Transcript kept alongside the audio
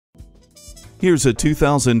Here's a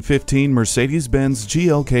 2015 Mercedes-Benz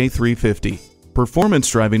GLK-350. Performance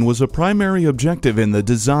driving was a primary objective in the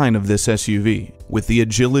design of this SUV, with the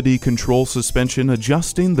agility control suspension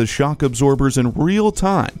adjusting the shock absorbers in real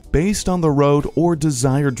time based on the road or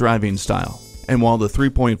desired driving style. And while the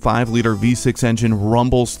 3.5-liter V6 engine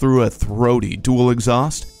rumbles through a throaty dual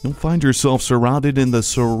exhaust, you'll find yourself surrounded in the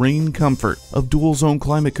serene comfort of dual-zone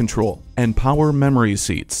climate control and power memory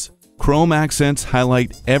seats. Chrome accents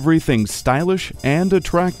highlight everything stylish and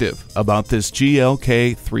attractive about this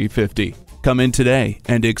GLK-350. Come in today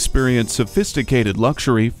and experience sophisticated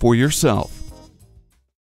luxury for yourself.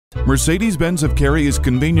 Mercedes-Benz of Cary is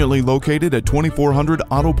conveniently located at 2400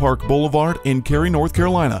 AutoPark Boulevard in Cary, North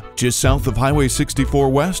Carolina, just south of Highway 64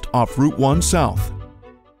 West off Route 1 South.